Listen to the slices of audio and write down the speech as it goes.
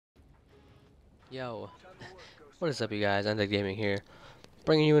Yo, what is up, you guys? Undead Gaming here,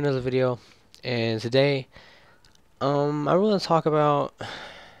 bringing you another video. And today, I want to talk about.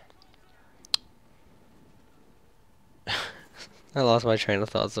 I lost my train of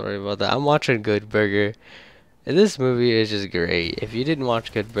thought. Sorry about that. I'm watching Good Burger, and this movie is just great. If you didn't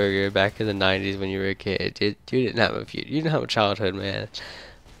watch Good Burger back in the '90s when you were a kid, you didn't have you didn't have a childhood, man.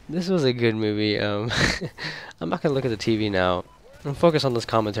 This was a good movie. I'm not gonna look at the TV now. I'm focused on this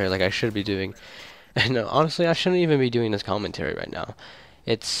commentary like I should be doing. And honestly, I shouldn't even be doing this commentary right now.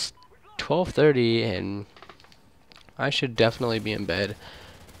 It's 12:30 and I should definitely be in bed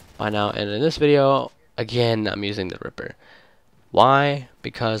by now. And in this video, again, I'm using the Ripper. Why?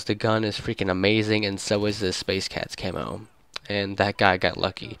 Because the gun is freaking amazing and so is the Space Cats camo. And that guy got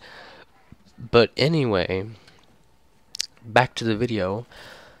lucky. But anyway, back to the video.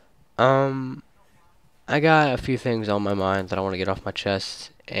 I got a few things on my mind that I want to get off my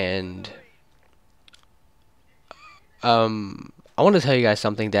chest, and I want to tell you guys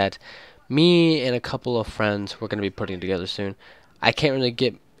something that me and a couple of friends we're going to be putting together soon. I can't really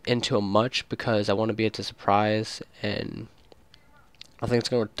get into it much because I want to be at a surprise, and I think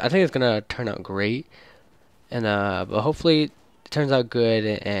it's gonna turn out great, and but hopefully it turns out good,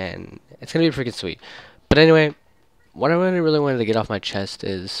 and it's gonna be freaking sweet. But anyway, what I really wanted to get off my chest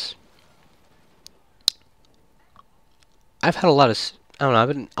is I've had a lot of I don't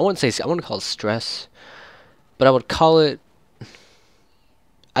know, I wouldn't say, I wouldn't call it stress, but I would call it,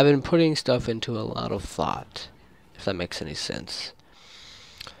 I've been putting stuff into a lot of thought, if that makes any sense.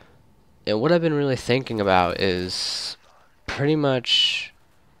 And what I've been really thinking about is pretty much,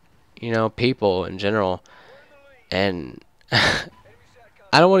 people in general. And I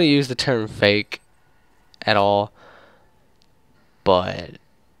don't want to use the term fake at all, but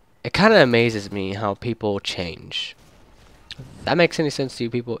it kind of amazes me how people change. If that makes any sense to you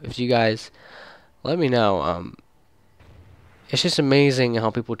people, if you guys, let me know. It's just amazing how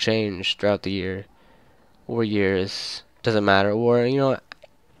people change throughout the year or years, doesn't matter, or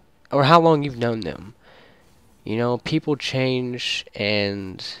or how long you've known them. People change,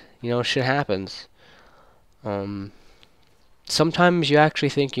 and shit happens. Sometimes you actually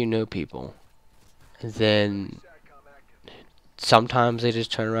think you know people, and then sometimes they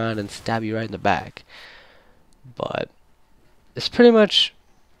just turn around and stab you right in the back. But it's pretty much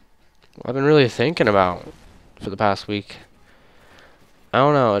what I've been really thinking about for the past week. I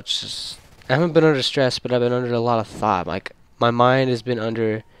don't know, it's just, I haven't been under stress, but I've been under a lot of thought. Like, my mind has been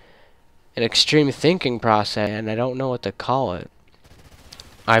under an extreme thinking process, and I don't know what to call it.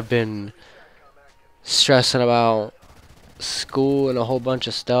 I've been stressing about school and a whole bunch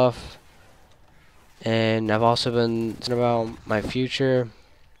of stuff, and I've also been thinking about my future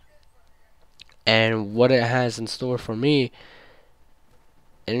and what it has in store for me.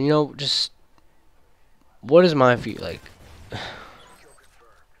 And just what is my future like?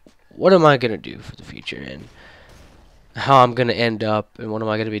 What am I gonna do for the future, and how I'm gonna end up, and what am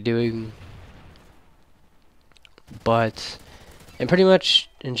I gonna be doing? But and pretty much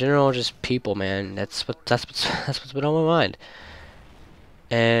in general, just people, man. That's what's been on my mind.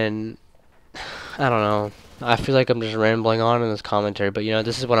 And I don't know. I feel like I'm just rambling on in this commentary, but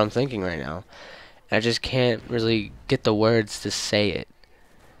this is what I'm thinking right now. I just can't really get the words to say it.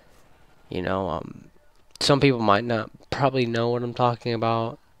 Some people might not probably know what I'm talking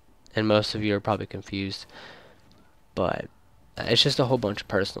about, and most of you are probably confused. But it's just a whole bunch of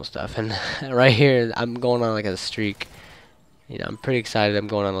personal stuff, and right here I'm going on like a streak. I'm pretty excited. I'm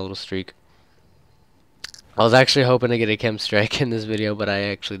going on a little streak. I was actually hoping to get a chem strike in this video, but I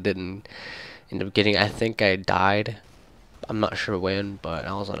actually didn't end up getting. I think I died. I'm not sure when, but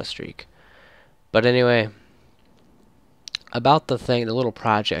I was on a streak. But anyway, about the little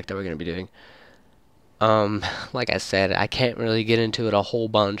project that we're gonna be doing. Like I said, I can't really get into it a whole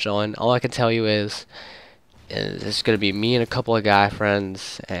bunch. All I can tell you is it's gonna be me and a couple of guy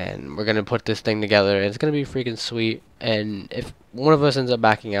friends, and we're gonna put this thing together. And it's gonna be freaking sweet. And if one of us ends up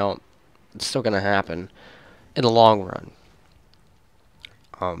backing out, it's still gonna happen in the long run.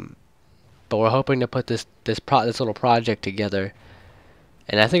 But we're hoping to put this little project together,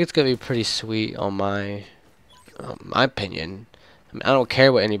 and I think it's gonna be pretty sweet on my opinion. I mean, I don't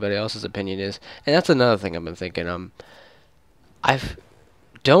care what anybody else's opinion is, and that's another thing I've been thinking. I've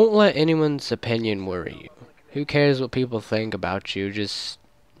don't let anyone's opinion worry you. Who cares what people think about you? Just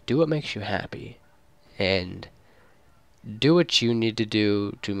do what makes you happy, and do what you need to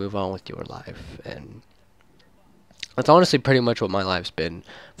do to move on with your life. And that's honestly pretty much what my life's been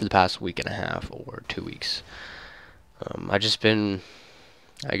for the past week and a half or 2 weeks. I just been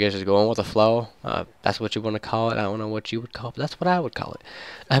I guess just going with the flow. That's what you want to call it. I don't know what you would call it, but that's what I would call it.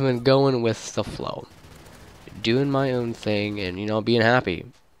 I've been going with the flow, doing my own thing, and being happy.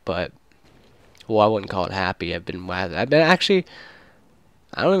 But well, I wouldn't call it happy. I've been actually.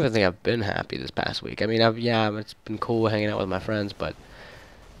 I don't even think I've been happy this past week. I mean, it's been cool hanging out with my friends, but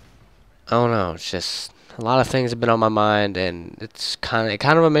I don't know. It's just a lot of things have been on my mind, and it kind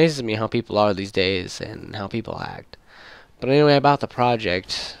of amazes me how people are these days and how people act. But anyway, about the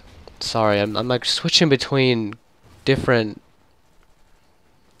project. Sorry, I'm like switching between different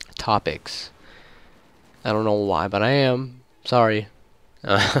topics. I don't know why, but I am. Sorry.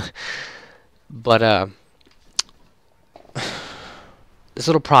 But this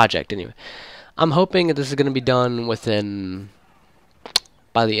little project anyway. I'm hoping that this is going to be done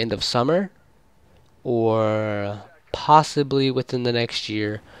by the end of summer, or possibly within the next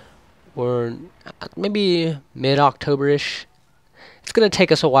year, or maybe mid-October-ish. It's going to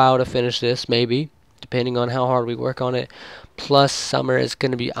take us a while to finish this, maybe, depending on how hard we work on it. Plus, summer is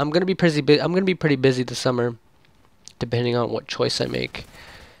going to be. I'm going to be pretty busy this summer, depending on what choice I make.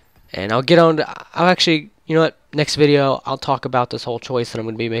 And I'll actually, you know what? Next video, I'll talk about this whole choice that I'm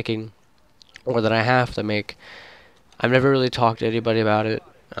going to be making, or that I have to make. I've never really talked to anybody about it.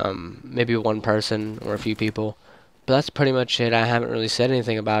 Maybe one person or a few people. But that's pretty much it. I haven't really said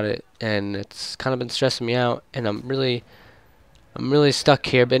anything about it, and it's kind of been stressing me out, and I'm really stuck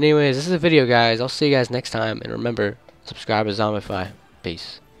here. But anyways, this is a video, guys. I'll see you guys next time, and remember, subscribe to Zombify.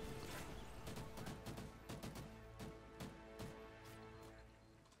 Peace.